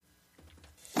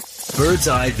Bird's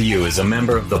Eye View is a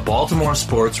member of the Baltimore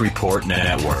Sports Report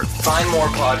Network. Find more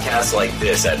podcasts like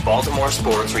this at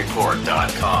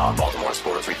BaltimoreSportsReport.com.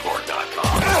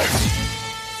 BaltimoreSportsReport.com.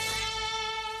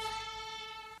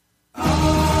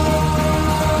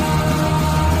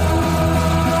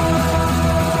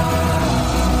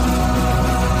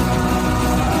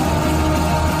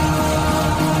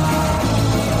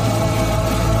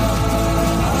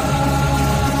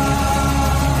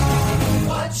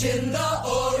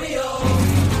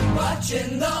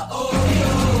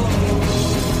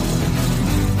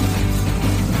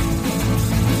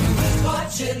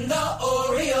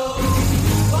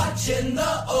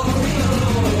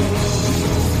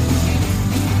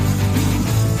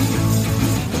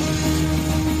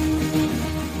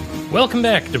 Welcome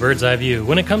back to Bird's Eye View.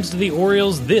 When it comes to the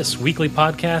Orioles, this weekly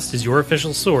podcast is your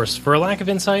official source for a lack of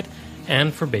insight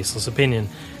and for baseless opinion.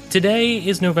 Today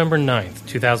is November 9th,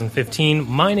 2015.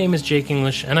 My name is Jake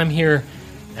English, and I'm here,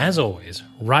 as always,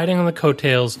 riding on the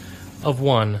coattails of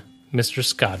one Mr.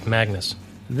 Scott Magnus.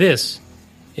 This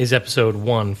is episode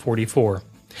 144.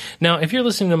 Now, if you're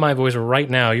listening to my voice right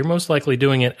now, you're most likely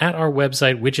doing it at our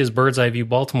website, which is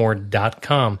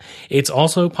birdseyeviewbaltimore.com. It's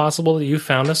also possible that you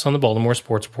found us on the Baltimore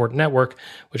Sports Report Network,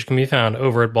 which can be found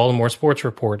over at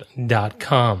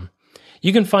baltimoresportsreport.com.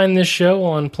 You can find this show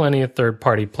on plenty of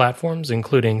third-party platforms,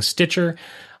 including Stitcher,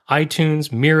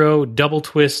 iTunes, Miro, Double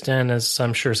Twist, and, as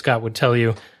I'm sure Scott would tell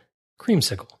you,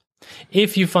 Creamsicle.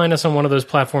 If you find us on one of those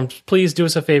platforms, please do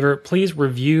us a favor. Please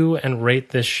review and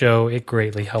rate this show. It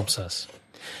greatly helps us.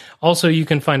 Also, you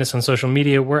can find us on social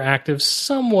media. We're active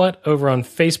somewhat over on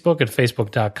Facebook at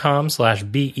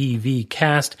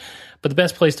facebook.com/BEVcast. But the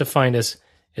best place to find us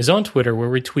is on Twitter,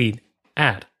 where we tweet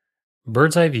at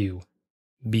Bird's Eye View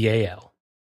BAL.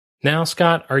 Now,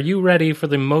 Scott, are you ready for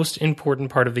the most important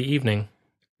part of the evening?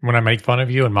 When I make fun of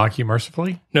you and mock you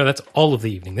mercifully? No, that's all of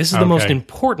the evening. This is the most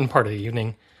important part of the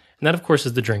evening. And that, of course,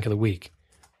 is the drink of the week.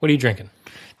 What are you drinking?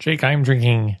 Jake, I'm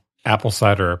drinking apple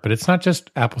cider, but it's not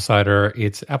just apple cider.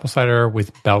 It's apple cider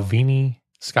with Balvenie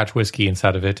Scotch whiskey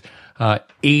inside of it,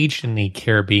 aged in the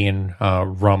Caribbean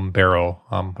rum barrel.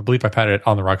 I believe I've had it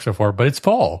on the rocks before, but it's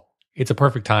fall. It's a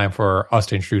perfect time for us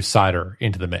to introduce cider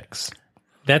into the mix.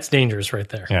 That's dangerous right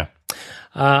there. Yeah.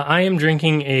 I am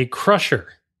drinking a Crusher.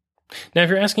 Now, if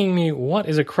you're asking me what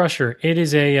is a Crusher, it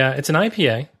is it's an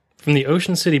IPA from the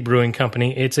Ocean City Brewing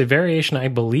Company. It's a variation, I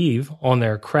believe, on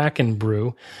their Kraken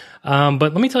brew. But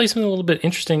let me tell you something a little bit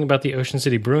interesting about the Ocean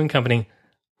City Brewing Company.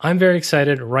 I'm very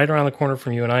excited. Right around the corner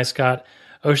from you and I, Scott,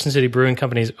 Ocean City Brewing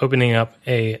Company is opening up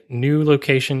a new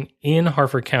location in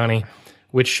Harford County,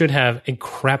 which should have a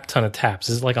crap ton of taps.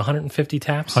 Is it like 150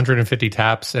 taps? 150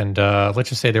 taps. And let's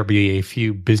just say there'll be a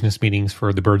few business meetings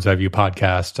for the Bird's Eye View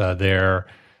podcast there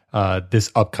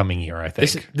this upcoming year, I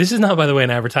think. This is not, by the way,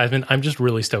 an advertisement. I'm just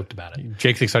really stoked about it.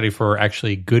 Jake's excited for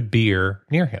actually good beer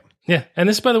near him. Yeah, and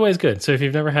this, by the way, is good. So if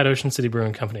you've never had Ocean City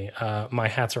Brewing Company, my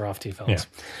hats are off to you, fellas.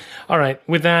 Yeah. All right,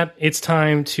 with that, it's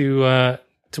time to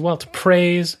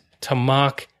praise, to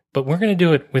mock, but we're going to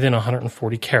do it within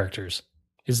 140 characters.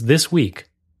 Is this week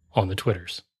on the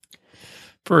Twitters.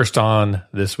 First on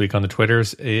this week on the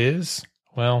Twitters is,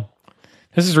 well,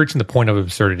 this is reaching the point of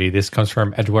absurdity. This comes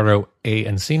from Eduardo A.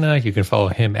 Encina. You can follow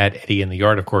him at Eddie in the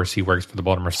Yard. Of course, he works for the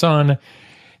Baltimore Sun.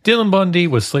 Dylan Bundy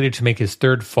was slated to make his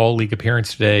third fall league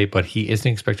appearance today, but he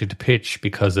isn't expected to pitch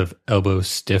because of elbow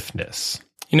stiffness.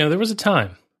 You know, there was a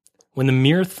time when the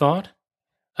mere thought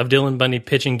of Dylan Bundy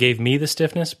pitching gave me the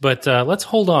stiffness, but let's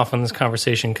hold off on this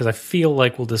conversation because I feel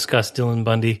like we'll discuss Dylan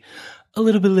Bundy a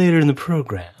little bit later in the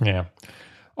program. Yeah.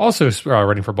 Also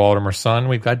writing for Baltimore Sun,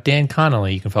 we've got Dan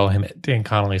Connolly. You can follow him at Dan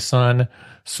Connolly Sun.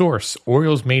 Source,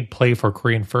 Orioles made play for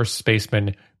Korean first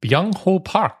baseman Byung-ho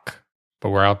Park, but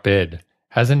were outbid.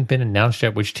 Hasn't been announced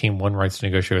yet which team won rights to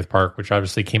negotiate with Park, which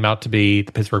obviously came out to be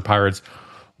the Pittsburgh Pirates.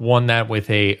 Won that with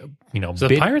a, So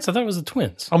the Pirates? I thought it was the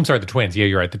Twins. Oh, I'm sorry, the Twins. Yeah,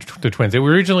 you're right. The Twins. It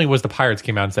originally was the Pirates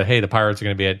came out and said, hey, the Pirates are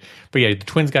going to be it. But yeah, the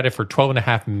Twins got it for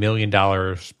 $12.5 million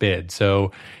bid.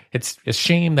 So it's a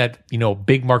shame that,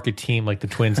 big market team like the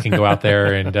Twins can go out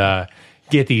there and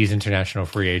get these international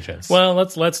free agents. Well,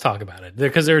 let's talk about it,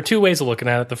 because there are two ways of looking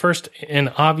at it. The first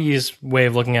and obvious way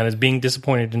of looking at it is being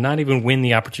disappointed to not even win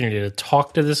the opportunity to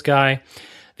talk to this guy.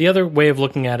 The other way of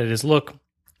looking at it is, look,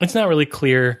 it's not really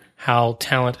clear how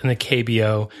talent in the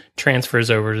KBO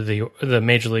transfers over to the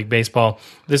Major League Baseball.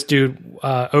 This dude,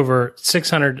 over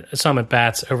 600 some at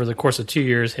bats over the course of 2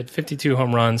 years, hit 52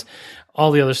 home runs.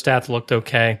 All the other stats looked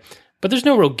okay, but there's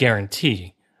no real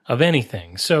guarantee of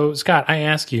anything. So, Scott, I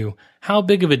ask you, how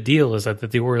big of a deal is that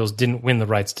the Orioles didn't win the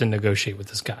rights to negotiate with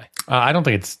this guy? I don't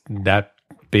think it's that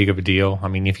big of a deal. I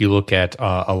mean, if you look at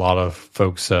a lot of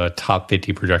folks' top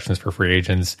 50 projections for free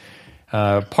agents,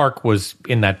 Park was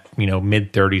in that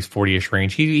mid 30s, 40ish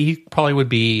range. He probably would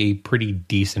be a pretty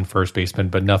decent first baseman,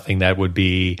 but nothing that would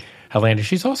be outlandish.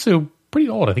 He's also pretty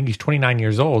old. I think he's 29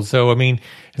 years old. So I mean,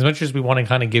 as much as we want to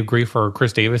kind of give grief for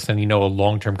Chris Davis and a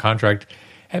long-term contract,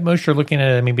 at most you're looking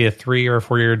at maybe a 3 or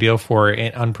 4 year deal for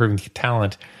an unproven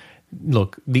talent.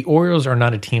 Look, the Orioles are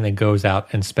not a team that goes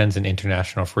out and spends an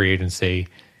international free agency.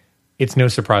 It's no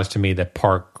surprise to me that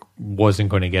Park wasn't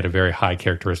going to get a very high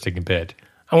characteristic bid.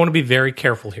 I want to be very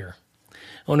careful here.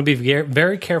 I want to be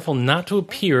very careful not to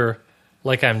appear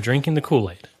like I'm drinking the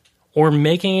Kool-Aid or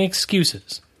making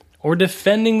excuses or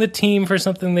defending the team for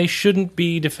something they shouldn't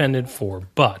be defended for.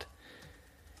 But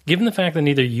given the fact that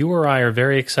neither you or I are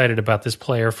very excited about this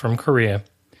player from Korea,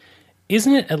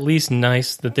 isn't it at least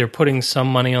nice that they're putting some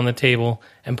money on the table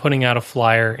and putting out a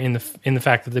flyer in the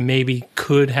fact that they maybe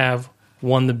could have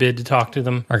won the bid to talk to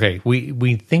them? Okay,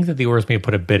 we think that the Orioles may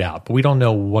put a bid out, but we don't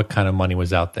know what kind of money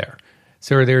was out there.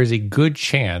 So there is a good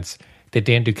chance that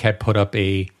Dan Duquette put up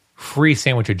a free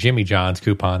sandwich at Jimmy John's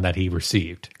coupon that he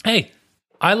received. Hey,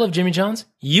 I love Jimmy John's.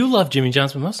 You love Jimmy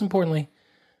John's, but most importantly,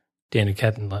 Dan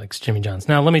Duquette likes Jimmy John's.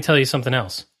 Now, let me tell you something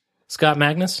else. Scott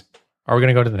Magnus? Are we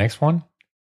going to go to the next one?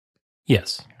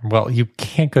 Yes. Well, you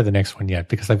can't go to the next one yet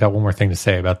because I've got one more thing to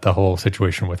say about the whole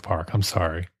situation with Park. I'm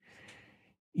sorry.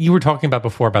 You were talking about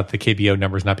before about the KBO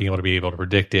numbers not being able to be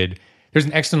predicted. There's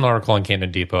an excellent article on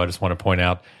Camden Depot I just want to point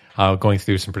out, going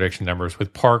through some prediction numbers.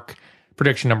 With Park,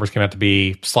 prediction numbers came out to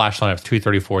be slash lineups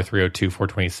 234, 302,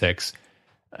 426,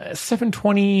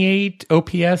 728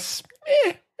 OPS.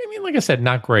 I mean, like I said,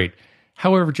 not great.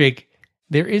 However, Jake,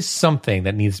 there is something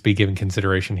that needs to be given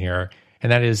consideration here,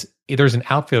 and that is there's an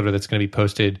outfielder that's going to be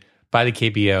posted by the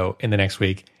KBO in the next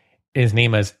week. His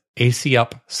name is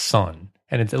Aesop Sun.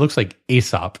 And it looks like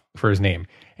Aesop for his name.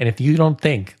 And if you don't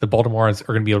think the Baltimoreans are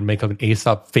going to be able to make up an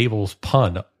Aesop Fables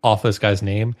pun off this guy's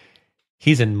name,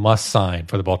 he's a must sign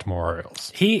for the Baltimore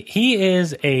Orioles. He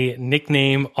is a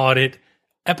nickname audit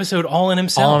episode all in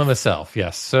himself. All in himself,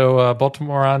 yes. So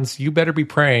Baltimoreans, you better be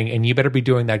praying and you better be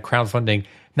doing that crowdfunding,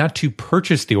 not to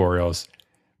purchase the Orioles,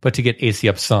 but to get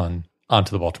Aesop Sun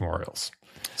onto the Baltimore Orioles.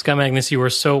 Scott Magnus, you are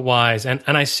so wise. And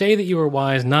I say that you are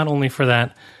wise not only for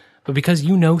that, but because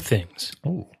you know things.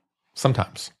 Oh,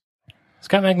 sometimes.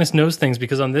 Scott Magnus knows things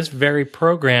because on this very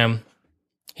program,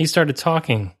 he started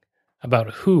talking about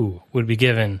who would be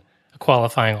given a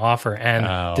qualifying offer.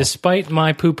 And despite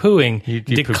my poo-pooing, you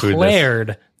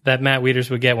declared that Matt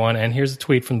Wieters would get one. And here's a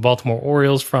tweet from the Baltimore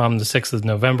Orioles from the 6th of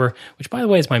November, which, by the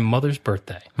way, is my mother's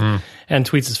birthday. And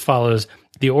tweets as follows.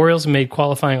 The Orioles made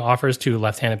qualifying offers to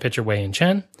left-handed pitcher Wei-Yin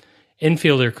Chen,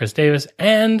 infielder Chris Davis,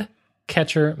 and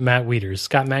catcher Matt Wieters.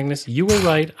 Scott Magnus, you were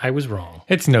right. I was wrong.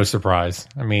 It's no surprise.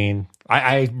 I mean,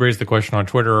 I raised the question on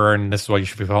Twitter, and this is why you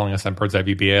should be following us on Bird's Eye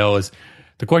BBL, is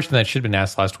the question that should have been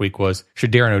asked last week was,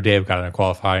 should Darren O'Day have gotten a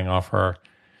qualifying offer?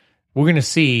 We're going to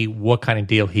see what kind of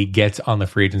deal he gets on the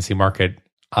free agency market.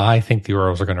 I think the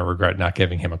Orioles are going to regret not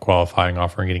giving him a qualifying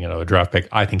offer and getting another draft pick.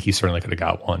 I think he certainly could have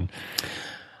got one.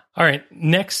 All right.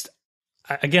 Next,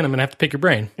 again, I'm going to have to pick your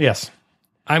brain. Yes.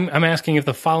 I'm asking if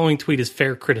the following tweet is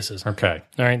fair criticism. Okay.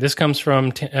 All right. This comes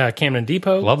from Camden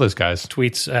Depot. Love those guys.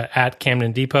 Tweets at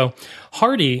Camden Depot.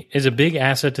 Hardy is a big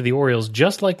asset to the Orioles,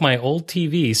 just like my old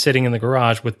TV sitting in the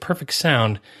garage with perfect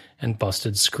sound and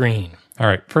busted screen. All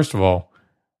right. First of all,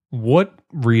 what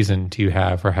reason do you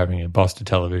have for having a busted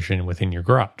television within your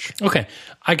garage? Okay.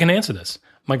 I can answer this.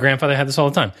 My grandfather had this all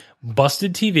the time.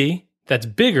 Busted TV that's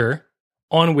bigger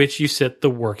on which you sit the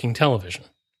working television.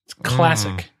 It's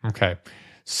classic. Okay.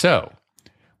 So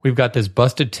we've got this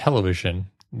busted television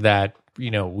that,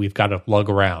 we've got to lug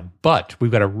around, but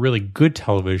we've got a really good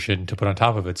television to put on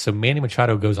top of it. So Manny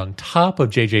Machado goes on top of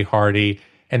JJ Hardy,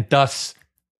 and thus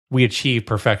we achieve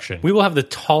perfection. We will have the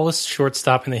tallest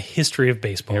shortstop in the history of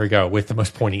baseball. Here we go, with the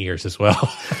most pointy ears as well.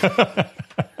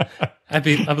 I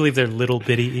believe they're little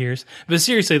bitty ears. But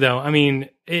seriously, though, I mean,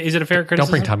 is it a fair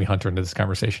criticism? Don't bring Tommy Hunter into this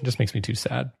conversation. It just makes me too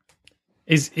sad.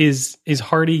 Is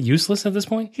Hardy useless at this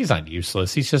point? He's not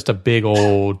useless. He's just a big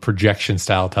old projection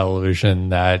style television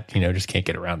that, just can't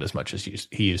get around as much as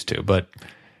he used to. But,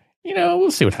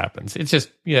 we'll see what happens. It's just,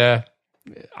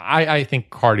 I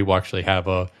think Hardy will actually have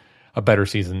a better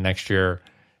season next year,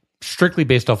 strictly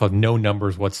based off of no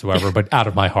numbers whatsoever, but out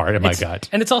of my heart and my gut.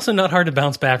 And it's also not hard to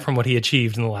bounce back from what he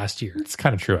achieved in the last year. It's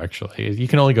kind of true, actually. You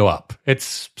can only go up.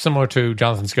 It's similar to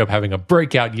Jonathan Scope having a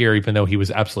breakout year, even though he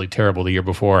was absolutely terrible the year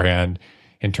beforehand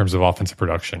in terms of offensive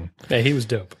production. Yeah, he was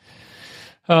dope.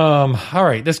 All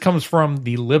right, this comes from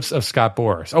the lips of Scott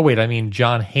Boras. Oh, wait, I mean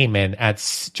John Heyman at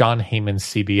John Heyman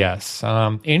CBS.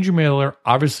 Andrew Miller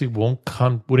obviously wouldn't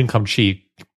come cheap.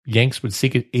 Yanks would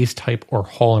seek an ace type or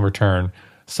haul in return.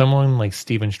 Someone like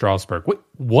Steven Strasburg. Wait,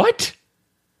 what?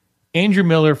 Andrew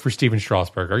Miller for Steven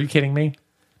Strasburg. Are you kidding me?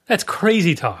 That's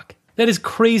crazy talk. That is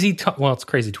crazy talk. Well, it's a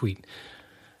crazy tweet.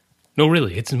 No,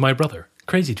 really, it's my brother.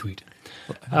 Crazy tweet.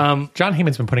 John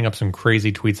Heyman's been putting up some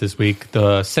crazy tweets this week.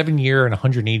 The 7-year and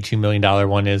 $182 million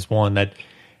one is one that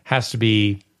has to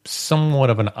be somewhat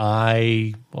of an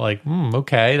eye, like,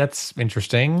 okay, that's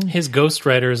interesting. His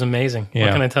ghostwriter is amazing. Yeah.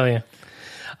 What can I tell you?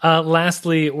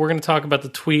 Lastly, we're going to talk about the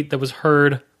tweet that was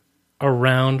heard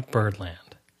around Birdland.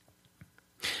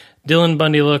 Dylan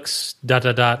Bundy looks ...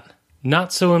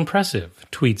 not so impressive,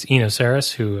 tweets Eno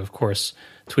Saris, who, of course,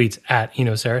 tweets at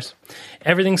Eno Saris.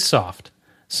 Everything's soft.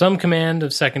 Some command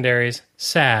of secondaries,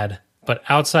 sad, but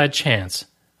outside chance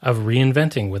of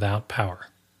reinventing without power.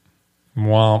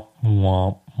 Womp,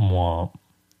 womp, womp.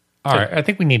 All right, I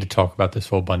think we need to talk about this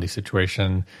whole Bundy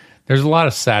situation. There's a lot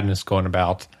of sadness going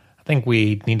about. I think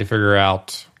we need to figure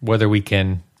out whether we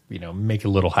can, make it a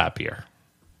little happier.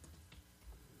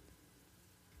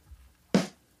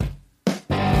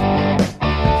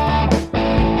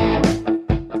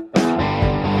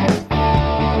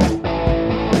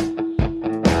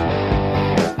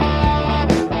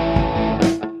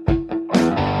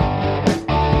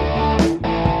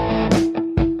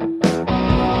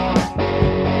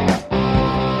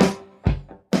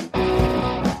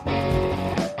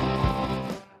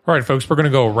 All right, folks, we're going to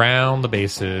go around the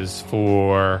bases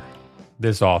for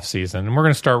this offseason. And we're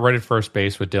going to start right at first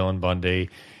base with Dylan Bundy.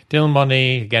 Dylan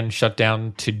Bundy, again, shut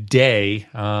down today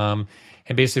and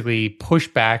basically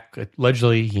pushed back.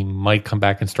 Allegedly, he might come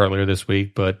back and start later this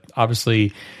week. But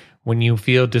obviously, when you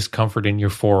feel discomfort in your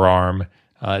forearm,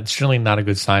 it's generally not a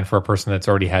good sign for a person that's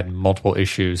already had multiple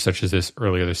issues, such as this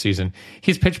earlier this season.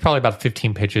 He's pitched probably about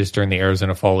 15 pitches during the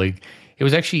Arizona Fall League. It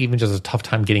was actually even just a tough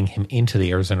time getting him into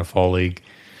the Arizona Fall League.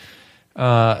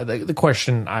 The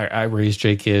question I raised,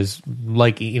 Jake, is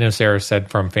like Sarah said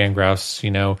from Fangraphs,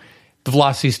 the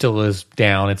velocity still is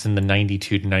down. It's in the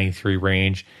 92 to 93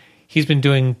 range. He's been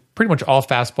doing pretty much all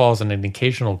fastballs and an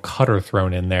occasional cutter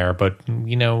thrown in there, but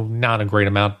not a great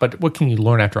amount. But what can you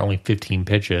learn after only 15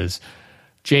 pitches?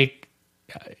 Jake,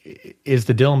 is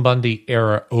the Dylan Bundy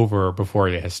era over before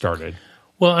it has started?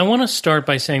 Well, I want to start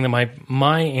by saying that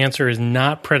my answer is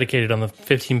not predicated on the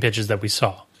 15 pitches that we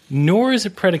saw, nor is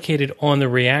it predicated on the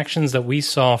reactions that we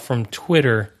saw from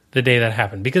Twitter the day that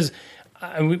happened. Because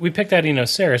we picked out Eno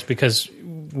Saris because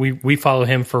we follow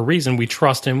him for a reason. We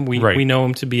trust him. We know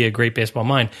him to be a great baseball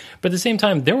mind. But at the same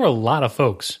time, there were a lot of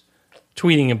folks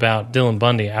tweeting about Dylan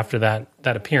Bundy after that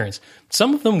appearance.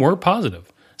 Some of them were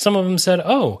positive. Some of them said,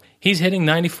 oh, he's hitting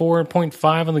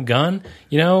 94.5 on the gun.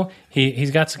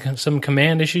 He's got some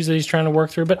command issues that he's trying to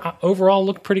work through. But overall,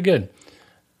 looked pretty good.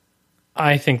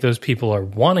 I think those people are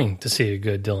wanting to see a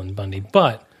good Dylan Bundy,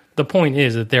 but the point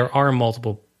is that there are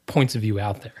multiple points of view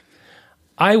out there.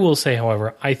 I will say,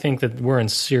 however, I think that we're in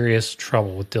serious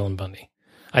trouble with Dylan Bundy.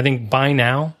 I think by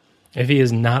now, if he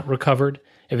is not recovered,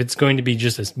 if it's going to be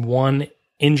just this one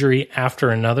injury after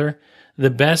another, the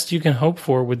best you can hope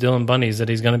for with Dylan Bundy is that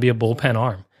he's going to be a bullpen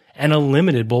arm, and a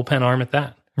limited bullpen arm at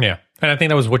that. Yeah. And I think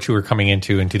that was what you were coming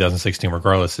into in 2016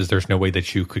 regardless, is there's no way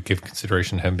that you could give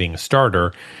consideration to him being a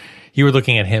starter. You were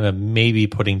looking at him and maybe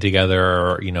putting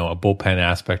together, a bullpen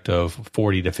aspect of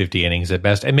 40 to 50 innings at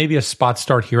best, and maybe a spot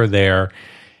start here or there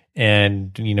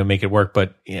and, make it work.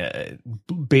 But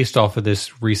based off of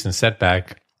this recent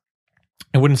setback,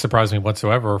 it wouldn't surprise me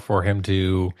whatsoever for him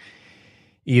to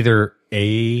either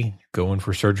go in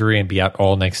for surgery and be out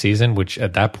all next season, which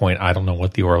at that point, I don't know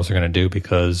what the Orioles are going to do,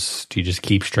 because do you just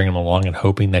keep stringing him along and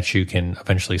hoping that you can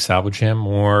eventually salvage him,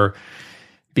 or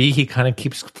B, he kind of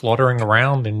keeps fluttering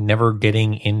around and never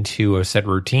getting into a set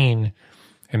routine,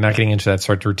 and not getting into that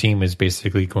set routine is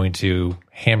basically going to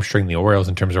hamstring the Orioles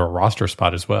in terms of a roster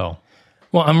spot as well.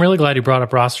 Well, I'm really glad you brought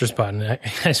up roster spot, and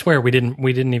I swear we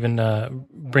didn't even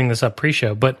bring this up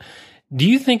pre-show, but do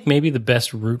you think maybe the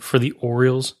best route for the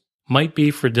Orioles might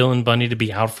be for Dylan Bundy to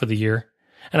be out for the year?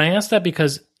 And I ask that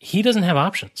because he doesn't have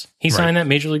options. He signed that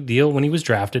major league deal when he was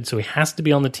drafted, so he has to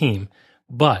be on the team,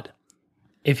 but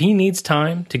if he needs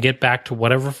time to get back to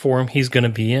whatever form he's going to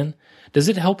be in, does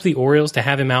it help the Orioles to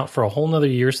have him out for a whole nother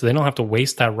year so they don't have to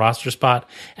waste that roster spot,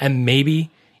 and maybe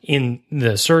in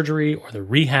the surgery or the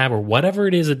rehab or whatever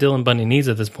it is that Dylan Bundy needs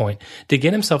at this point to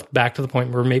get himself back to the point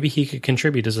where maybe he could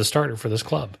contribute as a starter for this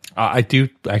club? I do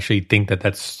actually think that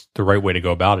that's the right way to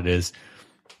go about it, is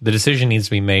The decision needs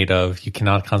to be made of, you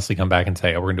cannot constantly come back and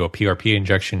say, oh, we're going to do a PRP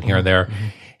injection here or there.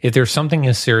 If there's something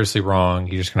is seriously wrong,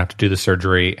 you're just going to have to do the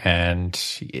surgery. And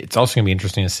it's also going to be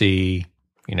interesting to see,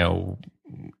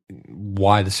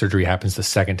 why the surgery happens the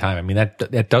second time. I mean,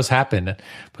 that does happen.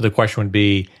 But the question would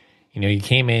be, you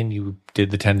came in, you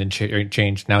did the tendon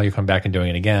change, now you come back and doing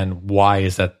it again. Why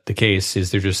is that the case?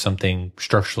 Is there just something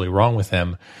structurally wrong with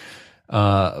him?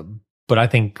 But I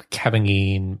think having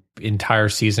an entire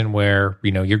season where,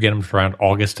 you're getting him around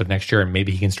August of next year and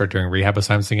maybe he can start doing rehab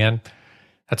assignments again,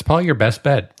 that's probably your best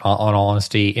bet, on all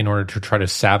honesty, in order to try to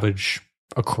salvage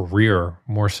a career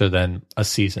more so than a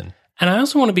season. And I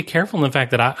also want to be careful in the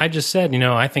fact that I just said,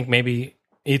 I think maybe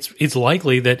it's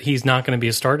likely that he's not going to be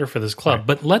a starter for this club.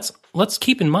 Right. But let's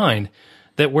keep in mind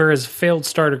that whereas failed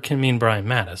starter can mean Brian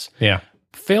Mattis,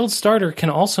 failed starter can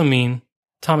also mean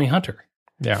Tommy Hunter.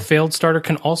 Yeah. Failed starter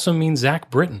can also mean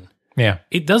Zach Britton. Yeah.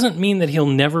 It doesn't mean that he'll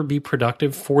never be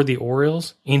productive for the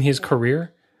Orioles in his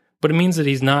career, but it means that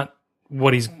he's not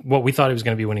what we thought he was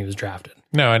going to be when he was drafted.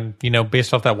 No, and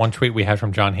based off that one tweet we had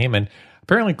from John Heyman,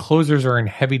 apparently closers are in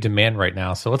heavy demand right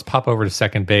now. So let's pop over to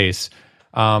second base.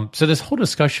 So this whole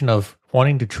discussion of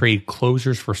wanting to trade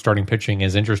closers for starting pitching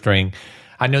is interesting.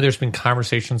 I know there's been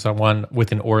conversations on one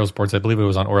within Orioles boards. I believe it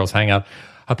was on Orioles Hangout,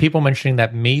 of people mentioning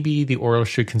that maybe the Orioles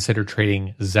should consider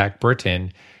trading Zach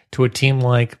Britton to a team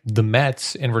like the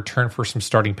Mets in return for some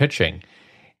starting pitching.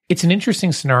 It's an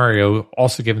interesting scenario,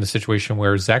 also given the situation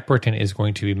where Zach Britton is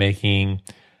going to be making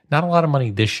not a lot of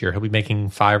money this year. He'll be making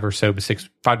 $5 to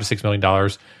 $6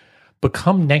 million. But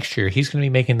come next year, he's going to be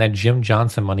making that Jim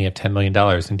Johnson money of $10 million.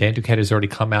 And Dan Duquette has already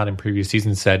come out in previous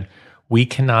seasons and said, we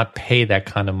cannot pay that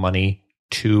kind of money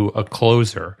to a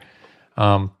closer.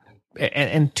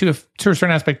 And to a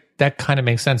certain aspect, that kind of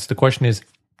makes sense. The question is,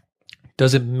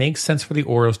 does it make sense for the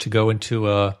Orioles to go into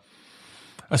a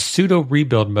pseudo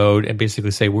rebuild mode and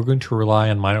basically say, we're going to rely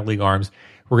on minor league arms,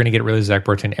 we're going to get rid of Zach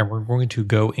Britton, and we're going to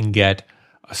go and get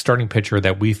a starting pitcher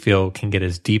that we feel can get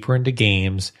us deeper into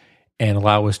games and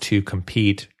allow us to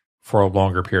compete for a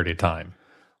longer period of time?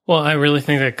 Well, I really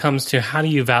think that comes to, how do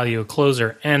you value a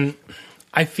closer? And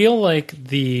I feel like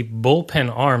the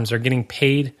bullpen arms are getting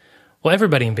paid. Well,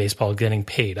 everybody in baseball is getting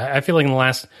paid. I feel like in the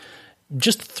last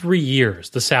just 3 years,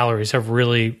 the salaries have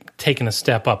really taken a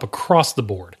step up across the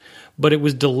board. But it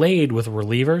was delayed with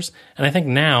relievers. And I think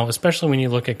now, especially when you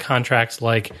look at contracts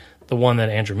like the one that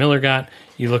Andrew Miller got,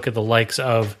 you look at the likes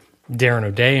of Darren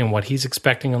O'Day and what he's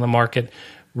expecting on the market,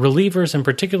 relievers and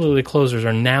particularly closers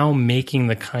are now making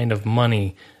the kind of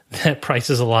money that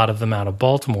prices a lot of them out of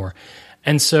Baltimore.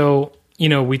 And so,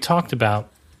 we talked about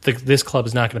this club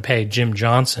is not going to pay Jim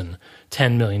Johnson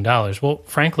 $10 million. Well,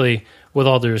 frankly, with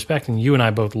all due respect, and you and I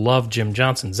both love Jim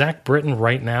Johnson, Zach Britton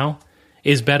right now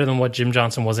is better than what Jim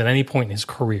Johnson was at any point in his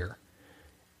career.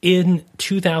 In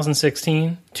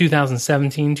 2016,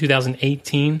 2017,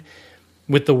 2018,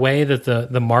 with the way that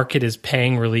the market is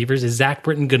paying relievers, is Zach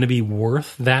Britton going to be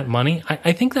worth that money?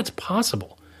 I think that's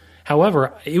possible.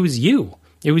 However, it was you.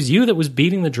 It was you that was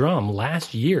beating the drum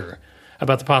last year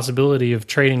about the possibility of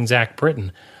trading Zach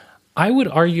Britton. I would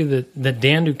argue that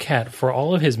Dan Duquette, for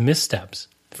all of his missteps,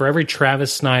 for every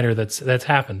Travis Snyder that's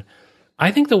happened,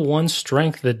 I think the one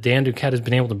strength that Dan Duquette has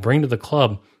been able to bring to the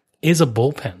club is a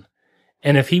bullpen.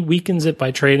 And if he weakens it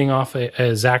by trading off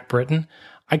a Zach Britton,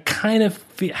 I kind of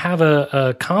have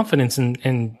a confidence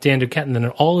in Dan Duquette, and then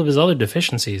in all of his other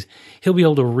deficiencies, he'll be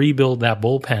able to rebuild that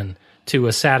bullpen to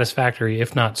a satisfactory,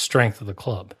 if not strength, of the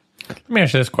club. Let me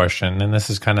ask you this question, and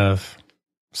this is kind of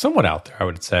somewhat out there, I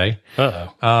would say.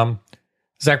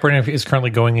 Zach Britton is currently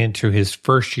going into his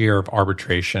first year of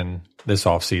arbitration this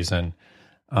offseason.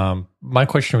 My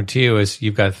question to you is,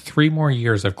 you've got 3 more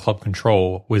years of club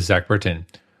control with Zach Britton.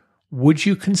 Would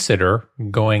you consider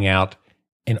going out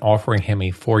and offering him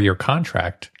a 4-year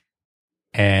contract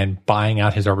and buying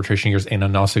out his arbitration years and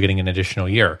then also getting an additional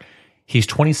year? He's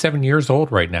 27 years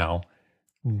old right now.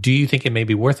 Do you think it may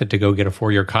be worth it to go get a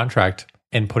 4-year contract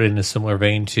and put it in a similar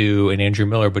vein to an Andrew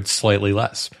Miller, but slightly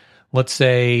less? Let's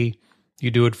say you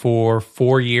do it for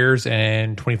 4 years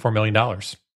and $24 million.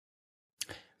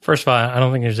 First of all, I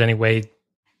don't think there's any way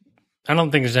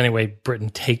Britton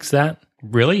takes that.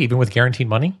 Really? Even with guaranteed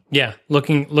money? Yeah.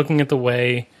 Looking at the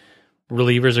way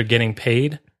relievers are getting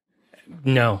paid,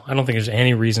 no, I don't think there's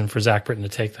any reason for Zach Britton to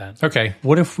take that. Okay.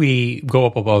 What if we go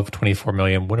up above $24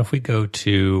 million? What if we go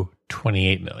to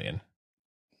 $28 million?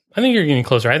 I think you're getting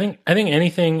closer. I think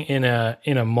anything in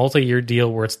a multi-year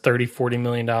deal where it's $30-40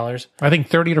 million. I think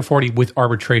 30 to 40 with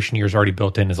arbitration years already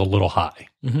built in is a little high.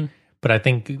 Mm-hmm. But I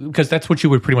think, because that's what you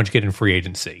would pretty much get in free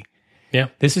agency. Yeah.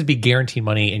 This would be guaranteed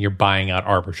money, and you're buying out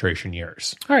arbitration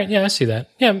years. All right. Yeah, I see that.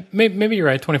 Yeah, maybe you're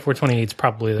right. 24, 28 is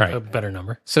probably a better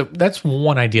number. So that's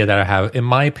one idea that I have. In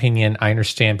my opinion, I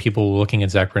understand people looking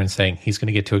at Zach Britton and saying he's going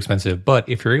to get too expensive. But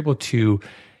if you're able to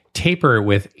taper it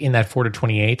with in that 4 to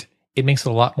 28, it makes it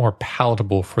a lot more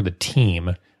palatable for the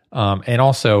team. And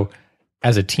also,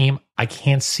 as a team, I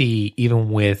can't see, even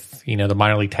with the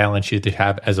minor league talent you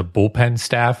have as a bullpen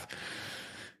staff,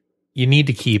 you need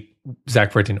to keep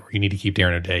Zach Britton or you need to keep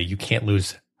Darren O'Day. You can't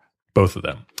lose both of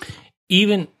them.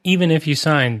 Even if you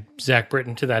sign Zach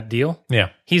Britton to that deal,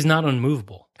 he's not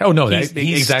unmovable. Oh no, he's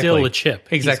exactly. Still a chip.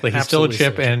 Exactly, he's still a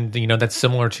chip, and that's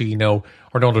similar to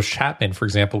Arnoldo Chapman, for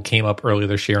example, came up earlier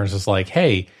this year and was just like,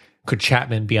 hey, could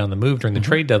Chapman be on the move during the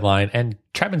trade deadline? And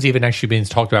Chapman's even actually being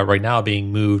talked about right now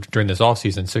being moved during this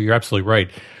offseason. So you're absolutely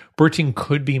right. Britton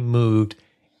could be moved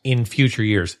in future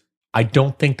years. I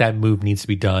don't think that move needs to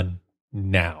be done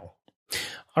now.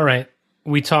 All right.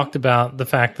 We talked about the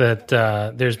fact that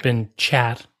there's been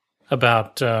chat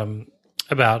about Andrew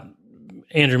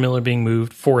Miller being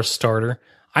moved for a starter.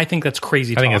 I think that's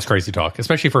crazy talk. I think that's crazy talk,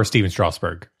 especially for Steven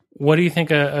Strasburg. What do you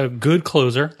think a good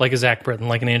closer, like a Zach Britton,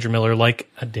 like an Andrew Miller,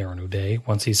 like a Darren O'Day,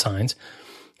 once he signs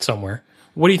somewhere,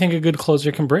 what do you think a good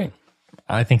closer can bring?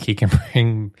 I think he can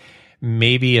bring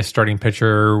maybe a starting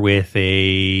pitcher with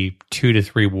a 2 to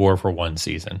 3 WAR for one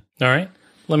season. All right.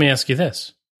 Let me ask you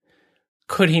this.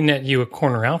 Could he net you a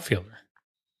corner outfielder?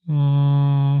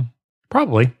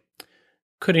 Probably.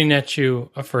 Could he net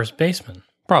you a first baseman?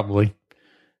 Probably.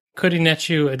 Could he net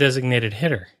you a designated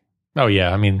hitter? Oh,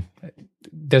 yeah. I mean,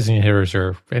 designated hitters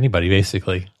are anybody,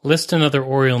 basically. List another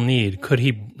Oriole need. Could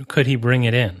he bring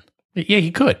it in? Yeah,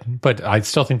 he could. But I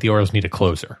still think the Orioles need a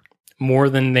closer. More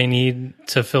than they need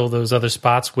to fill those other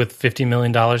spots with $50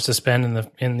 million to spend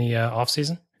in the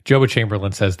offseason? Joba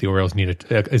Chamberlain says the Orioles need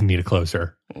a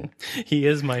closer. He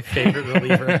is my favorite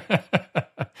reliever.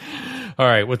 All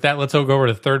right, with that, let's go over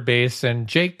to third base. And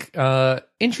Jake,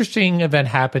 interesting event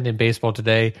happened in baseball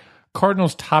today.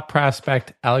 Cardinals top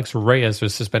prospect Alex Reyes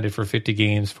was suspended for 50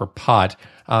 games for pot.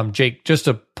 Jake, just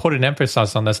to put an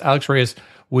emphasis on this, Alex Reyes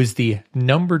was the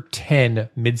number 10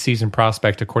 midseason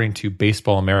prospect according to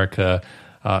Baseball America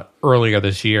earlier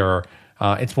this year.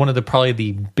 It's one of probably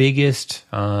the biggest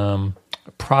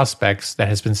prospects that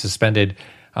has been suspended.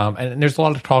 And there's a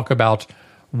lot of talk about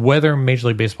whether Major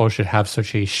League Baseball should have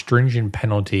such a stringent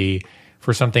penalty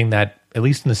for something that, at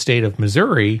least in the state of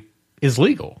Missouri, is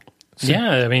legal. So,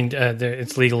 yeah, I mean,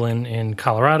 it's legal in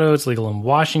Colorado. It's legal in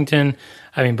Washington.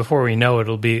 I mean, before we know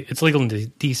it, it's legal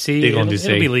in D.C. It'll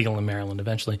be legal in Maryland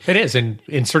eventually. It is. And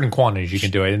in certain quantities, you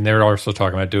can do it. And they're also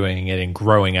talking about doing it in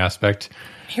growing aspect.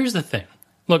 Here's the thing.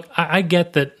 Look, I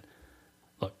get that.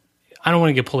 Look, I don't want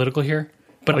to get political here.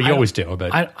 But you always do.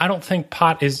 But I don't think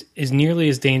pot is nearly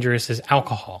as dangerous as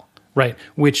alcohol, right?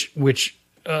 Which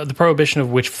the prohibition of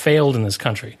which failed in this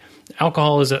country.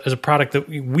 Alcohol is a product that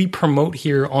we promote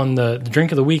here on the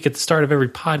drink of the week at the start of every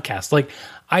podcast. Like,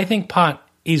 I think pot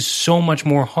is so much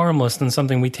more harmless than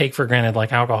something we take for granted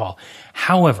like alcohol.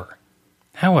 However,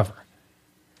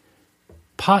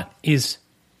 pot is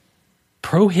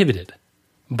prohibited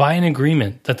by an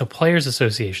agreement that the Players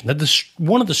Association, that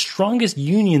one of the strongest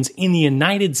unions in the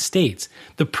United States,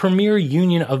 the premier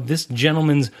union of this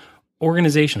gentleman's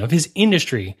organization, of his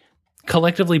industry,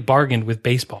 collectively bargained with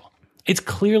baseball. It's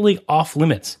clearly off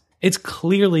limits. It's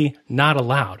clearly not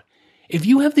allowed. If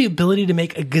you have the ability to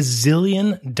make $1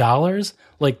 gazillion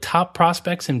like top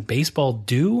prospects in baseball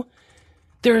do,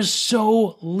 there is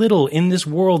so little in this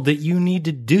world that you need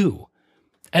to do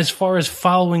as far as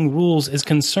following rules is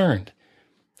concerned.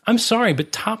 I'm sorry,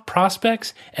 but top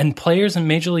prospects and players in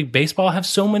Major League Baseball have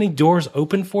so many doors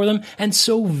open for them and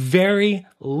so very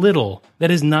little that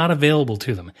is not available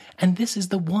to them. And this is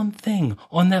the one thing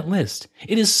on that list.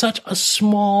 It is such a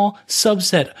small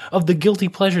subset of the guilty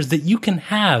pleasures that you can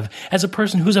have as a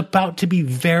person who's about to be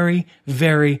very,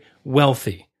 very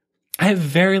wealthy. I have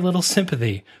very little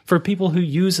sympathy for people who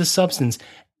use a substance.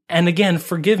 And again,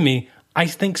 forgive me, I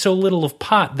think so little of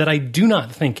pot that I do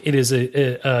not think it is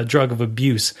a drug of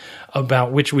abuse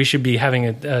about which we should be having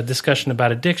a discussion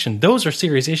about addiction. Those are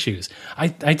serious issues. I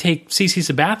take CC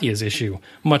Sabathia's issue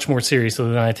much more seriously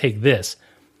than I take this.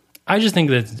 I just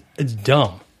think that it's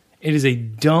dumb. It is a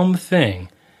dumb thing.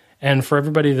 And for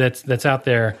everybody that's out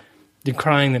there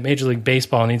decrying that Major League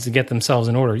Baseball needs to get themselves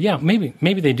in order, yeah,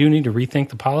 maybe they do need to rethink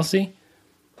the policy.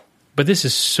 But this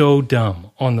is so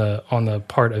dumb on the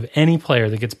part of any player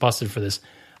that gets busted for this.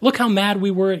 Look how mad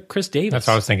we were at Chris Davis. That's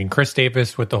what I was thinking. Chris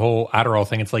Davis with the whole Adderall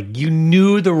thing. It's like you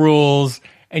knew the rules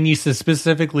and you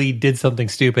specifically did something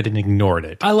stupid and ignored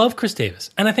it. I love Chris Davis,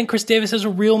 and I think Chris Davis has a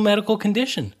real medical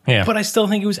condition. Yeah. But I still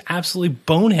think he was absolutely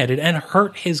boneheaded and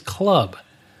hurt his club,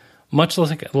 much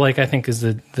like I think is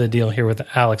the deal here with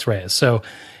Alex Reyes. So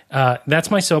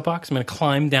that's my soapbox. I'm going to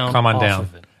climb down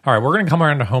of it. All right, we're going to come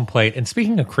around to home plate. And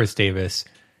speaking of Chris Davis,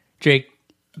 Jake,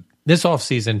 this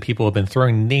offseason, people have been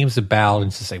throwing names about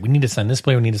and to say, we need to sign this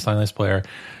player, we need to sign this player.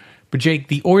 But Jake,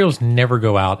 the Orioles never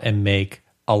go out and make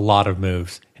a lot of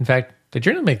moves. In fact, they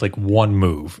generally make like one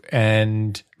move.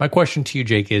 And my question to you,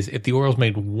 Jake, is if the Orioles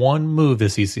made one move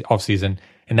this offseason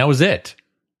and that was it,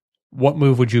 what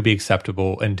move would you be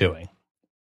acceptable in doing?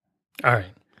 All right.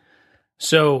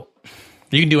 So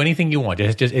you can do anything you want.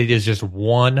 It is just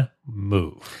one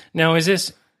move. Now, is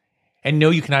this... And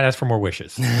no, you cannot ask for more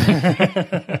wishes.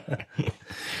 $1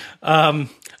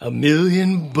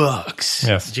 million.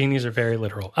 Yes. Genies are very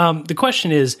literal. The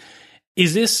question is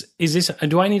this,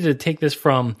 do I need to take this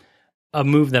from a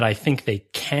move that I think they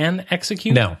can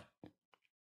execute? No.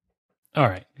 All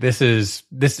right.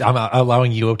 I'm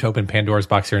allowing you to open Pandora's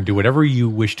box here and do whatever you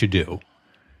wish to do.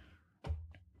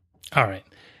 All right.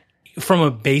 From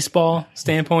a baseball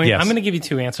standpoint, yes. I'm going to give you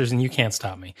two answers and you can't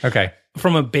stop me. Okay.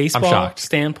 From a baseball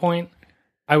standpoint,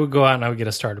 I would go out and I would get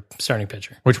a starting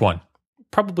pitcher. Which one?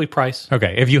 Probably Price.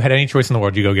 Okay. If you had any choice in the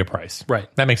world, you go get Price. Right.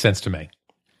 That makes sense to me.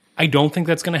 I don't think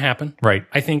that's going to happen. Right.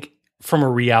 I think from a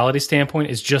reality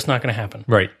standpoint, it's just not going to happen.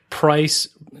 Right. Price,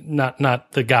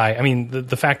 not the guy. I mean,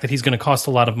 the fact that he's going to cost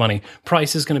a lot of money.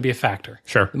 Price is going to be a factor.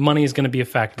 Sure. Money is going to be a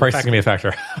factor. Price is going to be a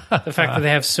factor. The fact that they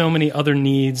have so many other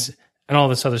needs and all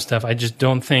this other stuff, I just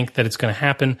don't think that it's going to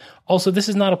happen. Also, this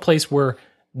is not a place where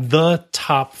the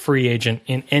top free agent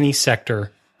in any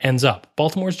sector ends up.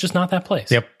 Baltimore's just not that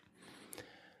place. Yep.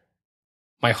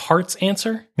 My heart's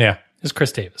answer is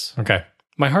Chris Davis. Okay.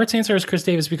 My heart's answer is Chris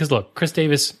Davis because, look, Chris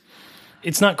Davis,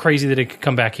 it's not crazy that he could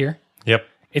come back here. Yep.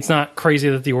 It's not crazy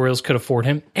that the Orioles could afford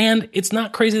him. And it's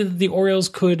not crazy that the Orioles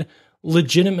could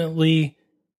legitimately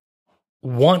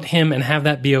want him and have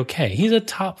that be okay. He's a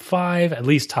top 5, at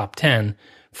least top 10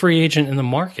 free agent in the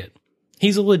market.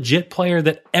 He's a legit player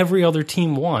that every other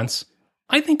team wants.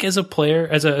 I think as a player,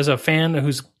 as a fan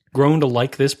who's grown to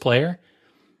like this player,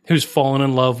 who's fallen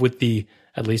in love with the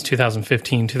at least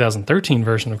 2015, 2013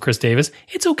 version of Chris Davis,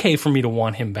 it's okay for me to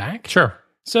want him back. Sure.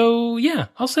 So, yeah,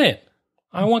 I'll say it.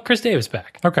 I want Chris Davis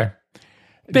back. Okay.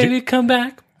 Baby, come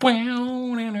back.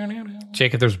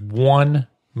 Jake, if there's one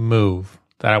move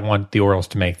that I want the Orioles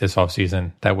to make this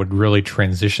offseason that would really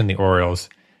transition the Orioles,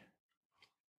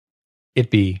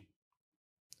 it'd be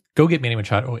go get Manny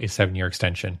Machado a 7-year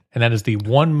extension. And that is the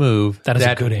one move that is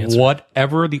a good answer.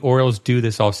 Whatever the Orioles do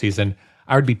this offseason,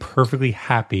 I would be perfectly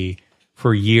happy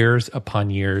for years upon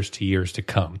years to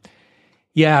come.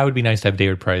 Yeah, it would be nice to have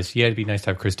David Price. Yeah, it'd be nice to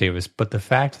have Chris Davis. But the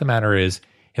fact of the matter is,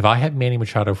 if I had Manny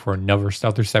Machado for another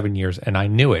 7 years and I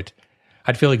knew it,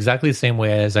 I'd feel exactly the same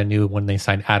way as I knew when they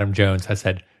signed Adam Jones. I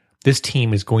said, this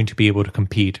team is going to be able to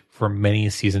compete for many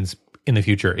seasons in the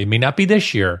future. It may not be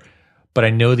this year, but I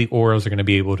know the Orioles are going to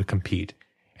be able to compete.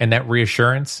 And that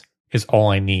reassurance is all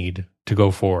I need to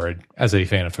go forward as a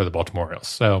fan for the Baltimore Orioles.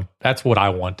 So that's what I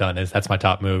want done. That's my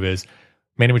top move is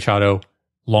Manny Machado,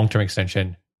 long-term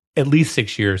extension, at least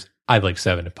 6 years. I'd like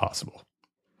 7 if possible.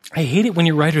 I hate it when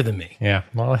you're righter than me. Yeah,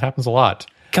 well, it happens a lot.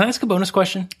 Can I ask a bonus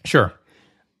question? Sure.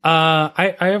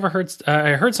 I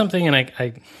heard something, and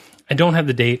I don't have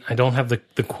the date, I don't have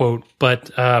the quote,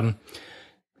 but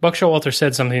Buck Showalter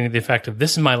said something to the effect of,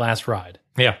 "This is my last ride."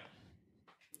 Yeah.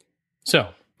 So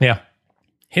yeah,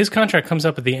 his contract comes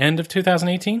up at the end of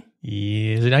 2018.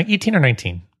 Is it 18 or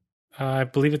 19? I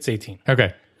believe it's 18.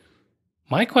 Okay.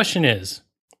 My question is,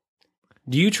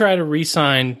 do you try to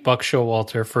re-sign Buck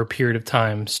Showalter for a period of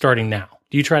time starting now?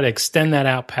 Do you try to extend that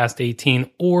out past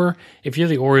 18? Or if you're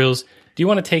the Orioles, do you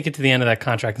want to take it to the end of that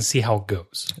contract and see how it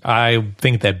goes? I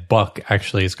think that Buck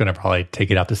actually is going to probably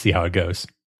take it out to see how it goes.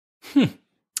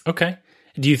 Okay.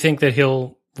 Do you think that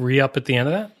he'll re-up at the end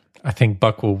of that? I think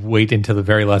Buck will wait until the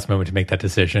very last moment to make that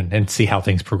decision and see how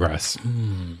things progress.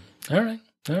 All right.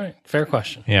 Fair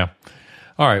question. Yeah.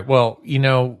 All right. Well,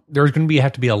 there's going to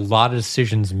have to be a lot of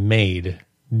decisions made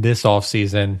this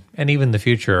offseason and even the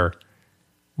future.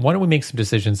 Why don't we make some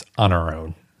decisions on our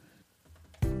own?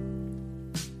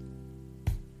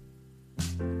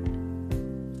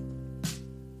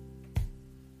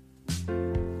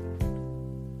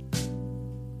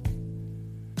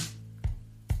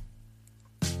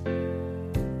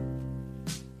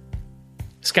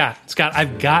 Scott,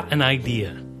 I've got an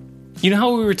idea. You know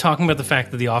how we were talking about the fact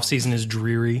that the offseason is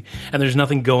dreary and there's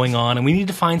nothing going on and we need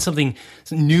to find something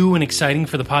new and exciting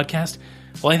for the podcast?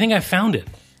 Well, I think I found it.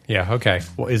 Yeah, okay.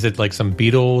 Well, is it like some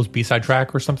Beatles B-side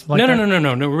track or something like that?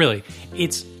 No, really.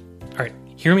 It's, all right,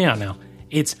 hear me out now.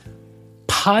 It's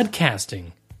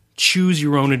podcasting, choose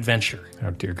your own adventure.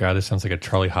 Oh, dear God, this sounds like a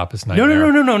Charlie Hoppus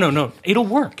nightmare. No. It'll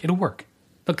work.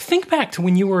 Look, think back to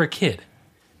when you were a kid.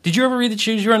 Did you ever read the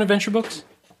Choose Your Own Adventure books?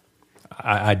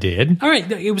 I did. All right,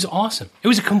 it was awesome. It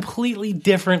was a completely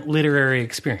different literary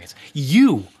experience.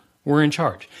 You were in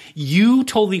charge. You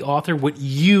told the author what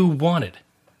you wanted.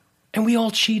 And we all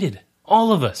cheated.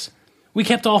 All of us. We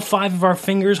kept all 5 of our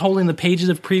fingers holding the pages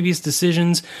of previous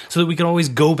decisions so that we could always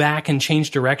go back and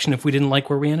change direction if we didn't like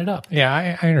where we ended up.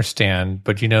 Yeah, I understand.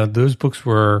 But, those books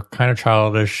were kind of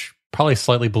childish, probably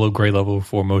slightly below grade level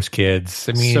for most kids.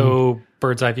 I mean, so,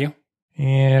 bird's eye view?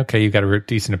 Yeah, okay, you got a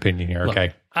decent opinion here. Look,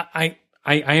 okay.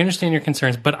 I understand your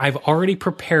concerns, but I've already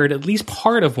prepared at least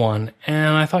part of one,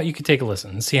 and I thought you could take a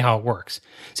listen and see how it works.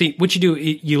 See, what you do,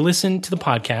 you listen to the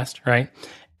podcast, right?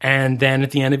 And then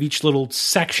at the end of each little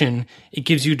section, it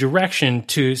gives you direction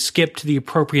to skip to the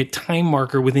appropriate time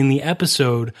marker within the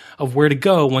episode of where to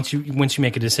go once you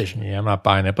make a decision. Yeah, I'm not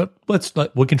buying it, but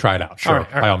we can try it out. Sure, all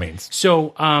right. By all means.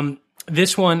 So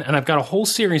this one, and I've got a whole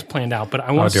series planned out, but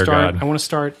I want to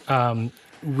start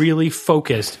really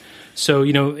focused. So,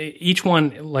 each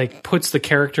one like puts the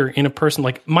character in a person.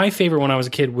 Like my favorite when I was a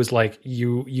kid was like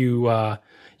you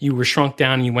were shrunk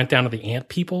down and you went down to the ant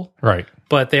people. Right.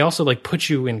 But they also like put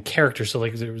you in character. So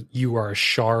like you are a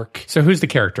shark. So who's the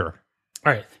character?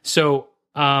 All right. So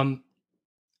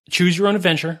choose your own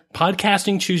adventure.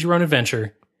 Podcasting, choose your own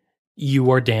adventure.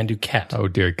 You are Dan Duquette. Oh,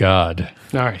 dear God.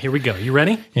 All right, here we go. You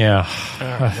ready? Yeah,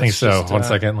 right, I think so. One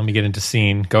second. Let me get into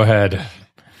scene. Go ahead.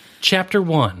 Chapter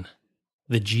 1.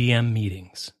 The GM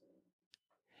Meetings.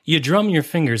 You drum your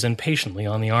fingers impatiently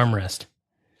on the armrest.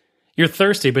 You're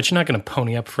thirsty, but you're not going to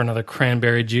pony up for another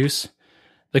cranberry juice.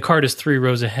 The cart is 3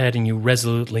 rows ahead, and you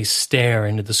resolutely stare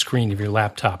into the screen of your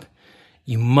laptop.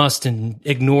 You must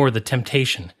ignore the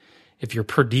temptation if your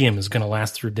per diem is going to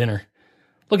last through dinner.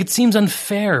 Look, it seems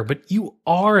unfair, but you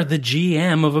are the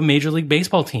GM of a Major League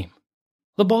Baseball team.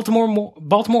 The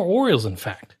Baltimore Orioles, in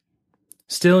fact.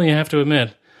 Still, you have to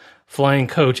admit, flying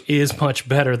coach is much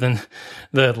better than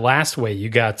the last way you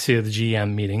got to the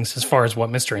GM meetings, as far as what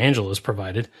Mr. Angelos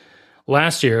provided.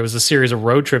 Last year, it was a series of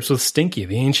road trips with Stinky,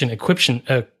 the ancient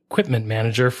equipment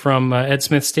manager from Ed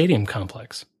Smith Stadium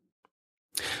complex.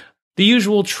 The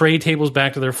usual tray tables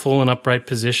back to their full and upright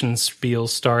position spiel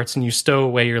starts, and you stow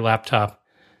away your laptop.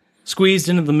 Squeezed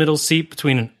into the middle seat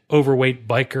between an overweight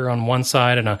biker on one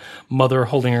side and a mother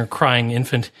holding her crying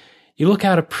infant, you look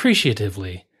out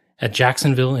appreciatively at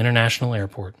Jacksonville International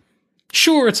Airport.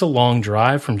 Sure, it's a long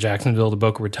drive from Jacksonville to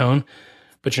Boca Raton,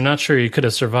 but you're not sure you could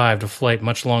have survived a flight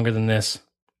much longer than this.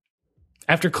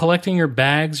 After collecting your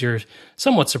bags, you're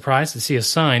somewhat surprised to see a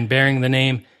sign bearing the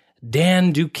name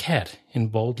Dan Duquette in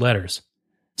bold letters.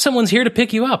 Someone's here to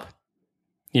pick you up.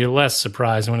 You're less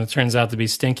surprised when it turns out to be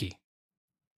Stinky.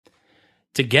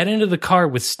 To get into the car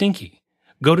with Stinky,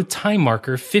 go to time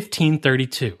marker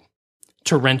 1532.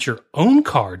 To rent your own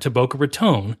car to Boca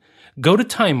Raton, go to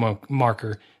time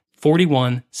marker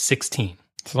 4116.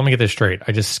 So let me get this straight.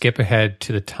 I just skip ahead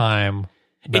to the time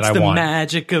that I want. It's the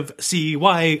magic of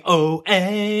CYOA.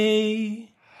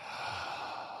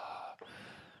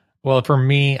 Well, for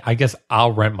me, I guess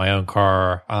I'll rent my own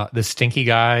car. The Stinky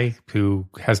guy who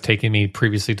has taken me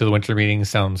previously to the winter meeting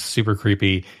sounds super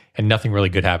creepy, and nothing really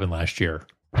good happened last year.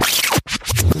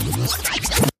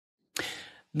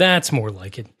 That's more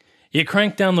like it. You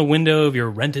crank down the window of your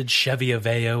rented Chevy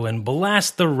Aveo and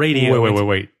blast the radio.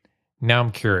 Wait. Now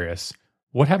I'm curious.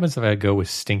 What happens if I go with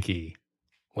Stinky?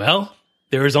 Well,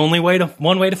 there is only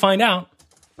one way to find out.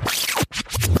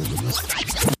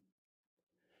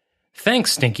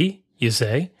 Thanks, Stinky, you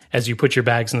say, as you put your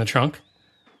bags in the trunk.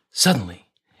 Suddenly,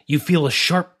 you feel a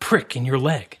sharp prick in your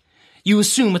leg. You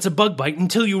assume it's a bug bite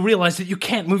until you realize that you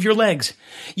can't move your legs.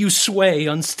 You sway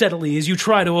unsteadily as you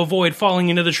try to avoid falling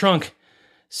into the trunk.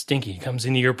 Stinky comes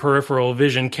into your peripheral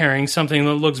vision carrying something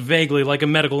that looks vaguely like a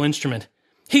medical instrument.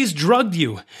 He's drugged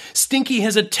you. Stinky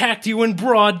has attacked you in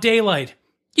broad daylight.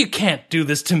 You can't do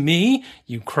this to me,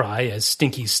 you cry as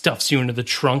Stinky stuffs you into the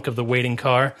trunk of the waiting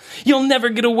car. You'll never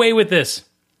get away with this.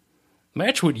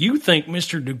 That's what you think,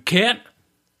 Mr. Duquette,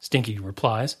 Stinky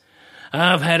replies.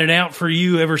 I've had it out for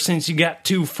you ever since you got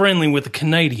too friendly with the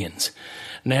Canadians.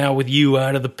 Now with you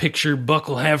out of the picture, Buck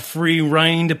will have free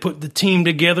rein to put the team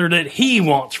together that he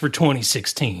wants for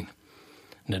 2016.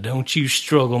 Now don't you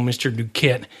struggle, Mr.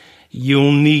 Duquette.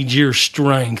 You'll need your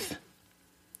strength.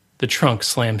 The trunk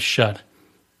slams shut.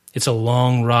 It's a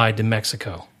long ride to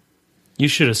Mexico. You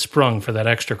should have sprung for that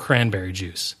extra cranberry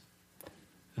juice.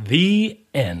 The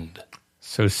end.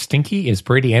 So Stinky is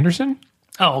Brady Anderson?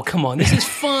 Oh, come on. This is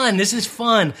fun. This is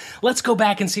fun. Let's go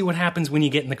back and see what happens when you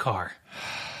get in the car.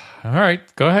 All right,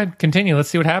 go ahead. Continue. Let's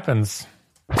see what happens.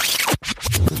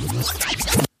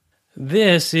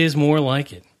 This is more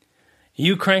like it.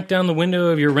 You crank down the window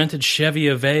of your rented Chevy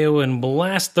Aveo and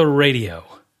blast the radio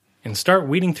and start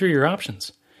weeding through your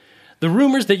options. The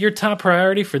rumors that your top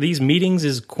priority for these meetings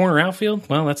is corner outfield,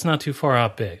 well, that's not too far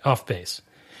off base.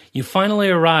 You finally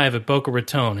arrive at Boca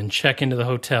Raton and check into the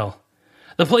hotel.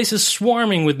 The place is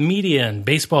swarming with media and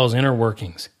baseball's inner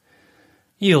workings.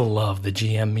 You'll love the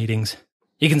GM meetings.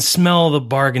 You can smell the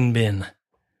bargain bin.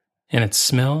 And it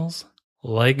smells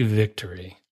like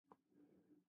victory.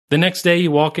 The next day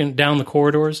you walk down the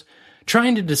corridors,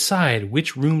 trying to decide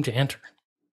which room to enter.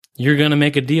 You're going to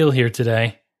make a deal here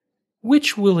today.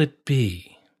 Which will it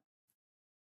be?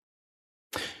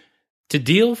 To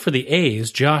deal for the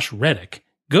A's Josh Reddick,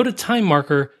 go to time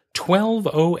marker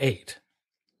 12:08.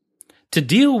 To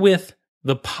deal with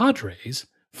the Padres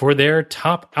for their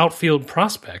top outfield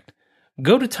prospect,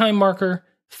 go to time marker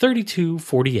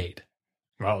 32:48.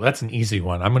 Well, that's an easy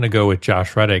one. I'm going to go with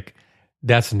Josh Reddick.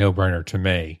 That's a no-brainer to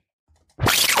me.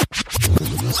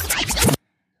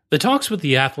 The talks with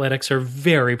the Athletics are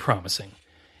very promising.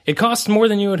 It costs more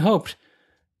than you had hoped,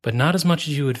 but not as much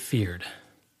as you had feared.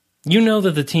 You know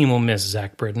that the team will miss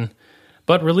Zach Britton,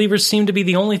 but relievers seem to be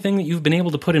the only thing that you've been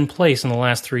able to put in place in the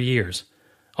last 3 years.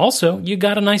 Also, you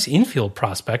got a nice infield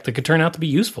prospect that could turn out to be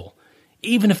useful,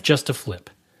 even if just a flip.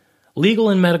 Legal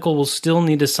and medical will still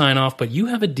need to sign off, but you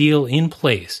have a deal in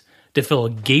place to fill a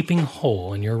gaping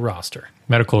hole in your roster.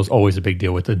 Medical is always a big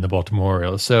deal within the Baltimore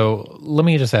Orioles. So let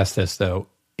me just ask this, though.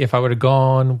 If I would have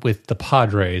gone with the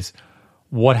Padres,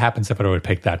 what happens if I would have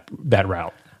picked that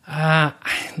route?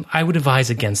 I would advise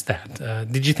against that.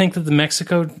 Did you think that the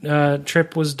Mexico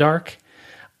trip was dark?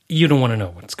 You don't want to know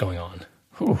what's going on.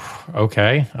 Whew,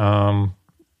 okay.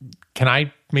 Can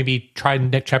I maybe try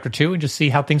Chapter 2 and just see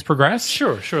how things progress?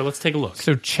 Sure. Let's take a look.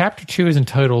 So Chapter 2 is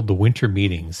entitled The Winter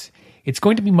Meetings. It's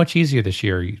going to be much easier this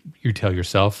year, you tell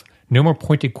yourself. No more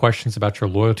pointed questions about your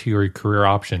loyalty or your career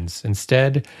options.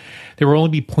 Instead, there will only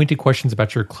be pointed questions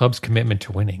about your club's commitment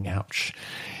to winning. Ouch.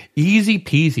 Easy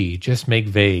peasy, just make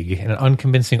vague and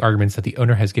unconvincing arguments that the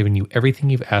owner has given you everything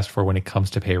you've asked for when it comes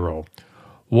to payroll.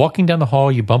 Walking down the hall,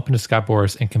 you bump into Scott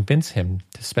Boras and convince him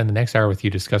to spend the next hour with you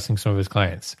discussing some of his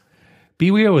clients.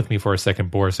 Be real with me for a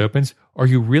second, Boras opens. Are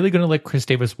you really going to let Chris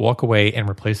Davis walk away and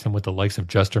replace him with the likes of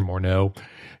Justin Morneau?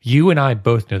 You and I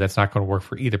both know that's not going to work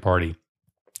for either party.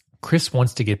 Chris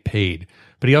wants to get paid,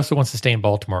 but he also wants to stay in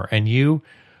Baltimore. And you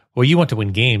want to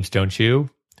win games, don't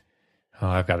you? Oh,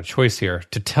 I've got a choice here.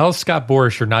 To tell Scott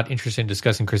Boras you're not interested in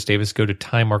discussing Chris Davis, go to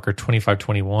time marker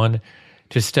 25:21.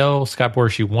 To tell Scott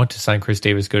Boras you want to sign Chris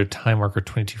Davis, go to time marker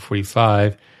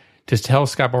 22:45. To tell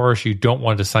Scott Boras you don't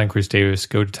want to sign Chris Davis,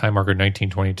 go to time marker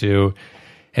 19:22.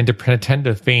 And to pretend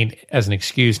to feign as an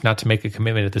excuse not to make a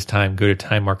commitment at this time, go to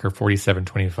time marker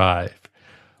 47:25.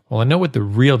 Well, I know what the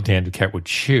real Dan Duquette would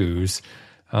choose.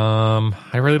 I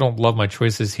really don't love my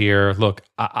choices here. Look,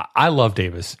 I love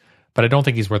Davis, but I don't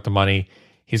think he's worth the money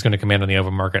he's going to command on the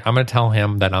open market. I'm going to tell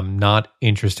him that I'm not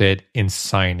interested in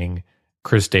signing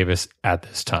Chris Davis at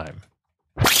this time.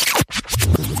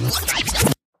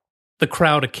 The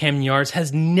crowd at Camden Yards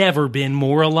has never been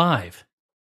more alive.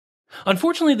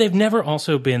 Unfortunately, they've never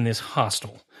also been this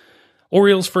hostile.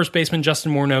 Orioles first baseman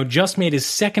Justin Morneau just made his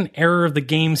second error of the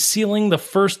game, sealing the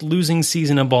first losing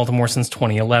season in Baltimore since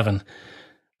 2011.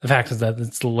 The fact is that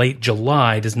it's late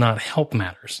July does not help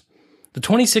matters. The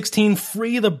 2016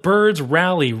 Free the Birds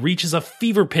rally reaches a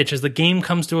fever pitch as the game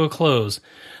comes to a close.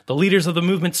 The leaders of the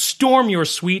movement storm your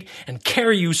suite and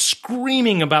carry you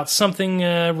screaming about something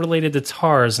related to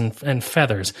tars and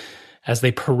feathers as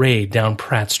they parade down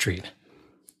Pratt Street.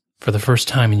 For the first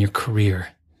time in your career,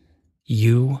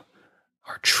 you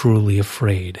are truly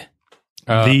afraid.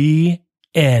 The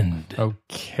end.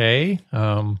 Okay.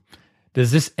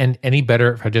 Does this end any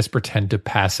better if I just pretend to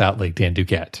pass out like Dan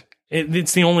Duquette?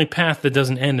 It's the only path that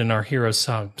doesn't end in our heroes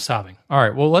sobbing. All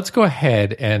right. Well, let's go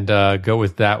ahead and go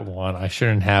with that one. I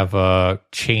shouldn't have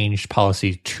changed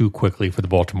policy too quickly for the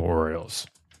Baltimore Orioles.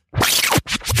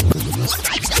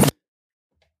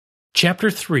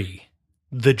 Chapter 3,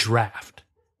 The Draft.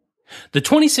 The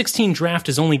 2016 draft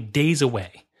is only days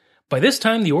away. By this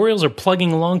time, the Orioles are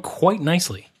plugging along quite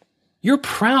nicely. You're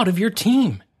proud of your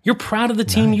team. You're proud of the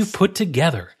team you've put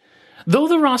together. Though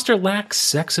the roster lacks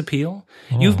sex appeal,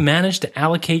 you've managed to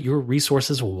allocate your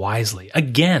resources wisely.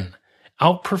 Again,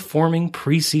 outperforming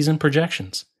preseason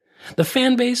projections. The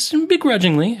fan base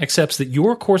begrudgingly accepts that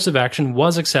your course of action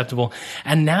was acceptable,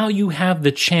 and now you have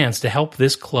the chance to help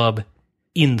this club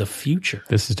in the future.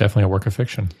 This is definitely a work of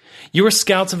fiction. Your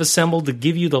scouts have assembled to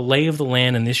give you the lay of the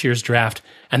land in this year's draft,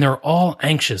 and they're all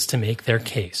anxious to make their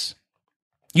case.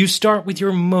 You start with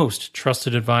your most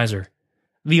trusted advisor,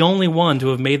 the only one to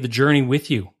have made the journey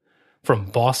with you, from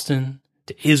Boston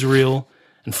to Israel,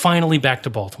 and finally back to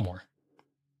Baltimore.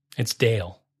 It's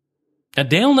Dale. Now,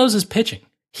 Dale knows his pitching.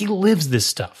 He lives this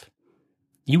stuff.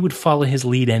 You would follow his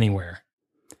lead anywhere.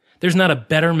 There's not a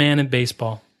better man in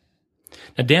baseball.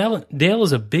 Now, Dale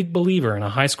is a big believer in a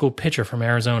high school pitcher from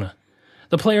Arizona.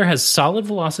 The player has solid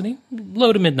velocity,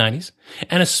 low to mid-90s,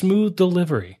 and a smooth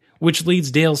delivery, which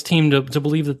leads Dale's team to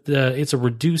believe that it's a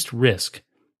reduced risk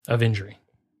of injury.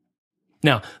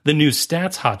 Now, the new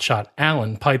stats hotshot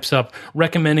Allen pipes up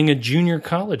recommending a junior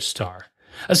college star,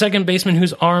 a second baseman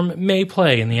whose arm may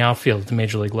play in the outfield at the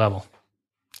major league level.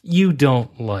 You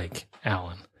don't like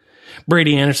Allen.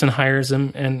 Brady Anderson hires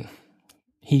him, and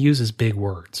he uses big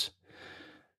words.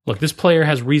 Look, this player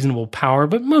has reasonable power,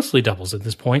 but mostly doubles at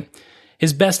this point.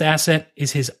 His best asset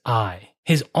is his eye.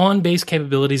 His on-base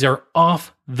capabilities are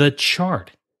off the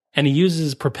chart, and he uses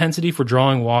his propensity for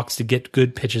drawing walks to get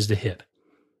good pitches to hit.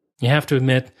 You have to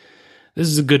admit, this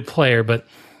is a good player, but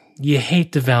you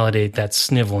hate to validate that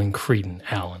sniveling cretin,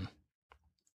 Allen.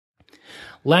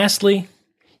 Lastly,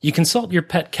 you consult your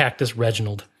pet cactus,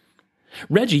 Reginald.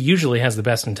 Reggie usually has the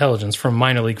best intelligence from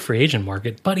minor league free agent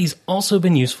market, but he's also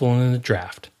been useful in the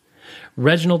draft.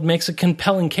 Reginald makes a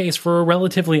compelling case for a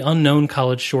relatively unknown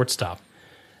college shortstop.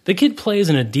 The kid plays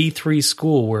in a D3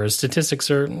 school where his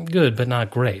statistics are good but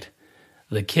not great.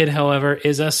 The kid, however,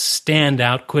 is a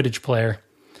standout Quidditch player.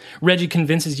 Reggie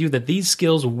convinces you that these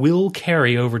skills will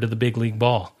carry over to the big league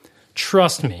ball.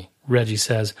 Trust me, Reggie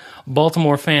says,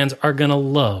 Baltimore fans are going to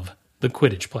love the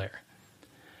Quidditch player.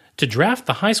 To draft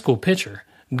the high school pitcher,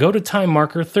 go to time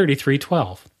marker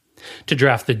 3312. To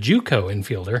draft the JUCO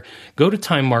infielder, go to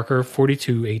time marker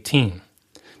 4218.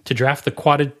 To draft the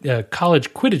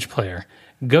college Quidditch player,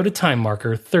 go to time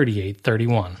marker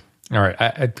 3831. All right,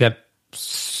 I've got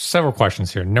several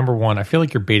questions here. Number one, I feel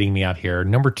like you're baiting me out here.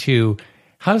 Number two,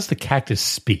 how does the cactus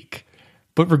speak?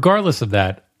 But regardless of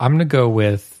that, I'm going to go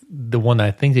with the one that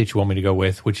I think that you want me to go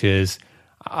with, which is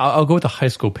I'll go with the high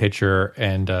school pitcher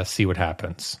and see what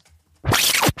happens.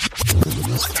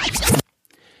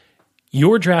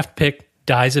 Your draft pick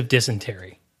dies of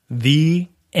dysentery. The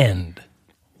end.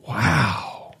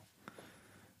 Wow.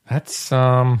 That's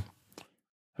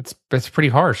pretty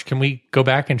harsh. Can we go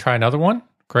back and try another one?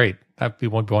 Great. That'd be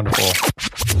wonderful.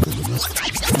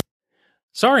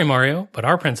 Sorry, Mario, but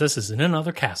our princess is in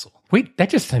another castle. Wait, that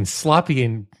just sounds sloppy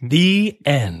and... The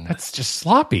end. That's just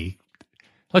sloppy.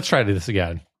 Let's try this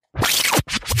again.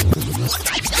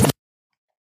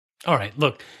 All right,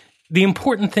 look. The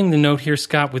important thing to note here,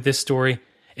 Scott, with this story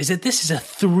is that this is a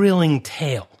thrilling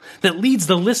tale that leads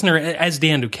the listener, as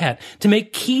Dan Duquette, to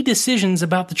make key decisions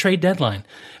about the trade deadline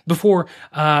before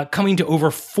coming to over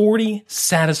 40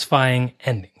 satisfying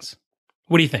endings.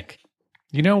 What do you think?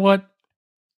 You know what?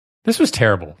 This was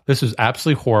terrible. This was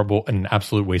absolutely horrible and an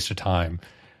absolute waste of time.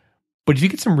 But if you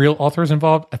get some real authors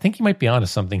involved, I think you might be onto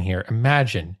something here.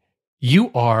 Imagine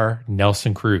you are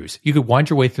Nelson Cruz. You could wind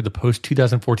your way through the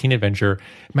post-2014 adventure.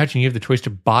 Imagine you have the choice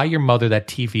to buy your mother that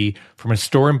TV from a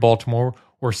store in Baltimore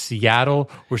or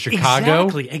Seattle or Chicago.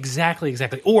 Exactly.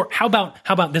 Or how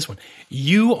about this one?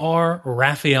 You are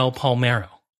Rafael Palmeiro.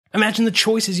 Imagine the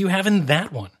choices you have in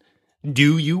that one.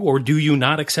 Do you or do you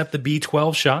not accept the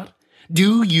B12 shot?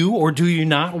 Do you or do you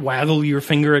not waggle your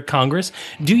finger at Congress?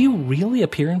 Do you really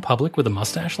appear in public with a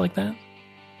mustache like that?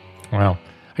 Wow.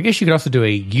 I guess you could also do a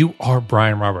you are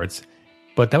Brian Roberts,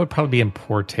 but that would probably be in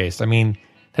poor taste. I mean,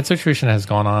 that situation has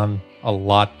gone on a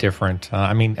lot different.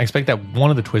 I expect that one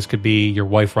of the twists could be your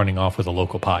wife running off with a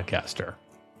local podcaster.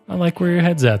 I like where your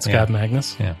head's at, Scott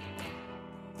Magnus. Yeah.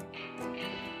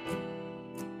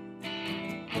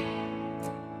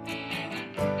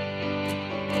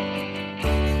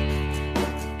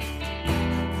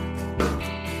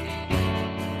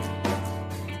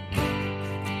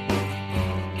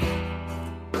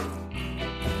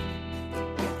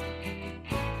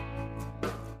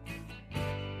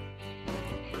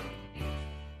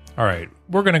 All right,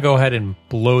 we're going to go ahead and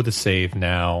blow the save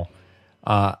now.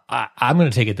 I'm going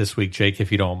to take it this week, Jake,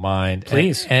 if you don't mind.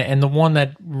 Please. And the one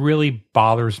that really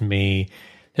bothers me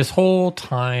this whole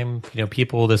time,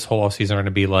 people this whole offseason are going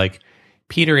to be like,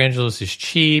 Peter Angelos is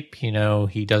cheap.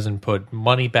 He doesn't put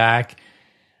money back.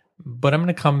 But I'm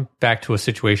going to come back to a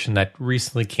situation that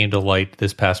recently came to light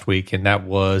this past week, and that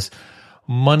was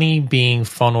money being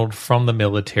funneled from the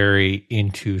military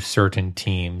into certain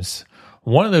teams.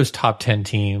 One of those top 10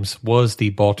 teams was the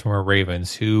Baltimore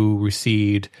Ravens, who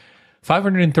received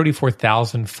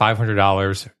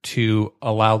 $534,500 to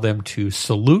allow them to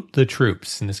salute the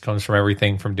troops. And this comes from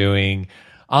everything from doing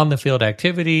on-the-field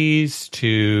activities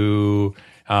to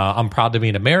I'm proud to be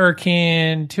an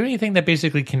American, to anything that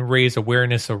basically can raise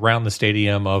awareness around the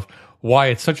stadium of why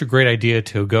it's such a great idea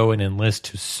to go and enlist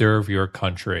to serve your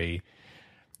country.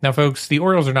 Now, folks, the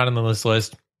Orioles are not on the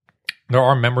list. There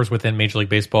are members within Major League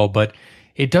Baseball, but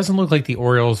it doesn't look like the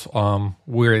Orioles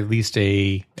were at least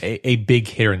a big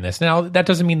hitter in this. Now, that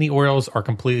doesn't mean the Orioles are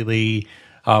completely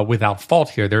without fault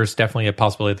here. There's definitely a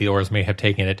possibility that the Orioles may have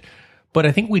taken it. But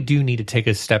I think we do need to take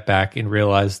a step back and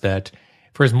realize that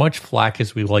for as much flack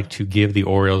as we like to give the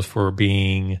Orioles for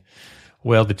being,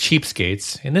 well, the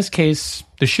cheapskates, in this case,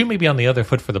 the shoe may be on the other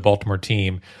foot for the Baltimore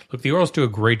team. Look, the Orioles do a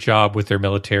great job with their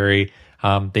military.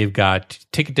 They've got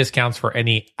ticket discounts for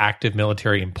any active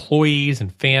military employees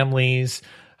and families.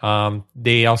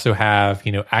 They also have,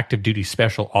 active duty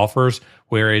special offers.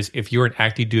 Whereas if you're an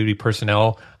active duty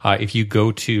personnel, if you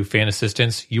go to Fan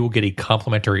Assistance, you will get a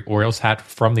complimentary Orioles hat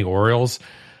from the Orioles.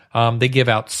 They give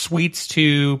out suites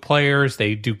to players.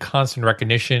 They do constant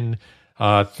recognition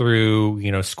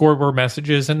through, scoreboard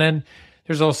messages. And then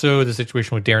there's also the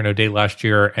situation with Darren O'Day last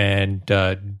year and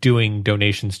doing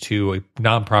donations to a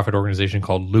nonprofit organization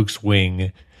called Luke's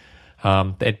Wing.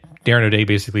 That Darren O'Day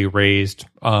basically raised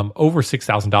over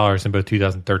 $6,000 in both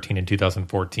 2013 and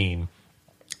 2014.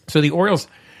 So the Orioles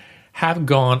have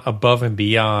gone above and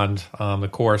beyond the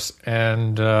course.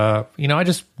 And, I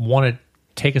just want to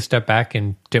take a step back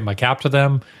and tip my cap to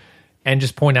them and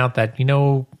just point out that,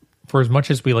 for as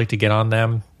much as we like to get on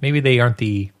them, maybe they aren't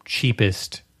the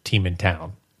cheapest team in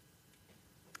town.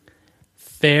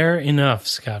 Fair enough,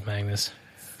 Scott Magnus.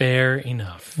 Fair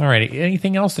enough. All right.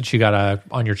 Anything else that you got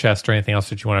on your chest or anything else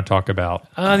that you want to talk about?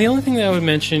 The only thing that I would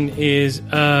mention is,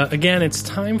 again, it's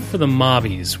time for the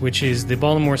Mobbies, which is the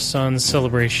Baltimore Sun's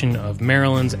celebration of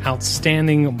Maryland's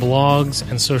outstanding blogs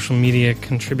and social media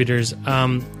contributors.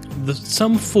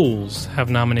 Some fools have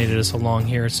nominated us along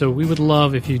here, so we would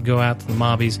love if you'd go out to the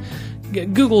Mobbies.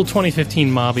 Google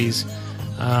 2015 Mobbies,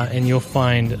 and you'll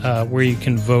find where you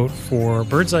can vote for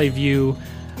Bird's Eye View,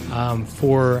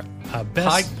 for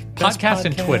best podcast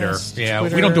and Twitter. Yeah,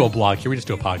 Twitter. We don't do a blog here. We just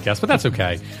do a podcast, but that's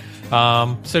okay.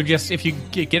 So just if you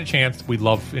get a chance, we'd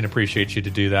love and appreciate you to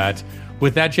do that.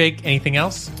 With that, Jake, anything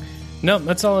else? No,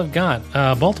 that's all I've got.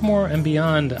 Baltimore and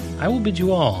beyond, I will bid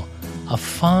you all a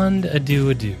fond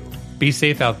adieu. Be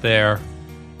safe out there,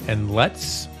 and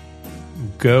let's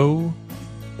go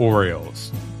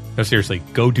Orioles. No, seriously,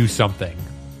 go do something.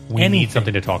 We need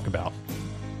something to talk about.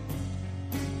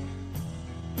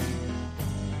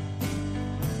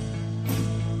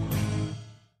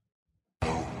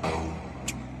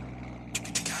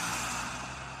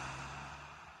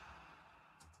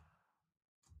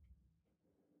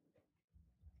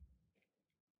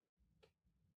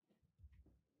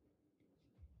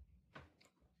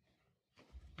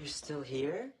 You're still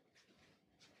here?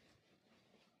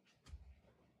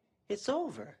 It's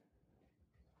over.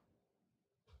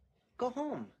 Go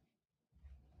home.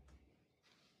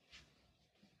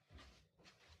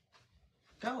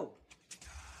 Go.